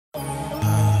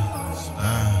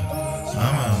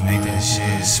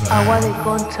Agua de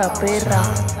concha, perra.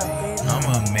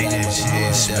 I'ma make that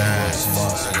shit splash.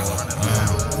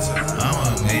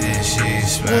 I'ma make that shit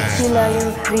splash.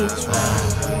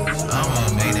 I'ma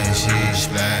make that shit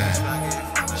splash.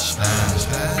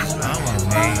 I'ma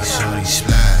make sure he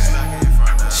splash.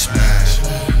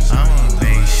 I'ma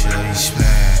make sure he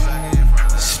splash.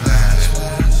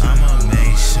 I'ma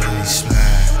make sure he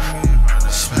splash.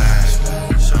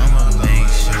 I'ma make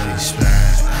sure he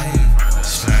splash.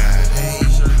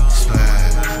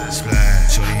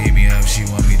 Shorty hit me up, she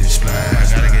want me to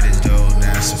splash. I gotta get this dough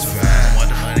now, so it's fast. I want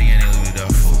the money and it leave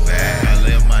up for bad. I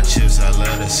live my chips, I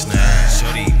love the snack.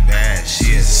 Shorty bad,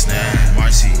 she is a snack.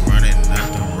 Marcy running up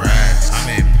the racks. I'm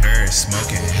in Paris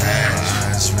smoking hash.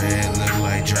 Eyes red, look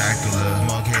like Dracula.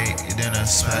 More cake than a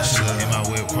spatula. In my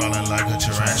whip crawling like a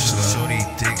tarantula. Shorty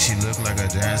thick, she look like a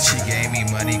dancer. She gave me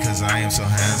money cause I am so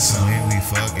handsome. When we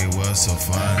fuck, it was so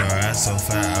fun. Her ass so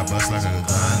fat, I bust like a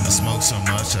gun. I smoke so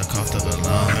much, I coughed up a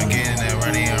lung. I'm getting that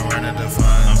running, I'm running the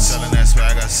funds. I'm selling that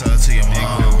swag, I sell it to your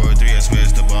mom. World 3, I swear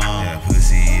it's the bomb. That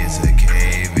pussy is a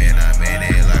cave and I'm in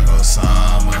it like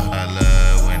Osama. I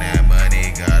love when that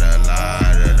money got a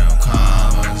lot of them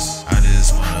commas. I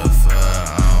just wanna fuck,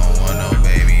 I don't want no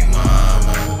baby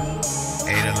mama.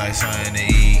 Ate it like something to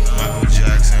eat. Michael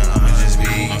Jackson, I'ma just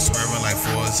be. I'm swerving like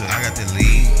Forza, I got the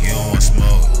lead. You don't want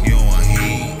smoke, you don't want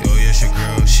heat. Oh, yes, your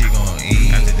girl, she gon'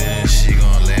 eat. After dinner, she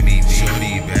gon' let me be.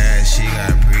 Shorty bad, she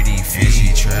got pretty feet. And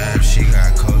she trap, she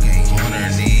got cocaine on her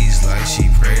knees like she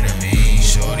pray to me.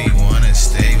 Shorty wanna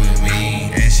stay with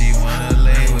me, and she wanna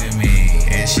lay with me.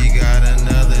 And she got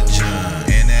another John,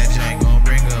 and that joint gon'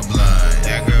 bring her blood.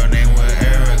 That girl named with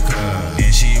Erica,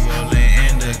 and she rollin'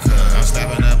 in the cup. I'm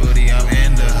slapping her booty, I'm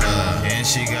into her, and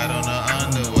she got on her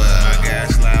underwear. My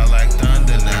gas loud like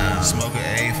thunder now. Smoke a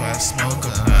eighth, I smoke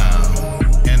a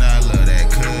pound, and I love that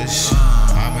kush.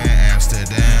 I'm in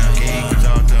Amsterdam, geeked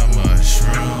off the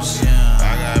mushrooms.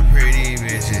 I got pretty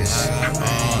bitches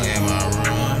all in my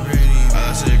room. I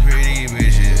love some pretty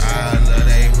bitches, I love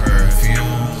they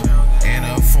perfume. In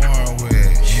a foreign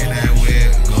whip, and that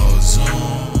whip goes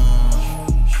zoom.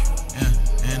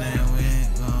 And that whip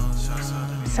goes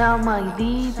zoom. Sound my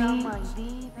DB.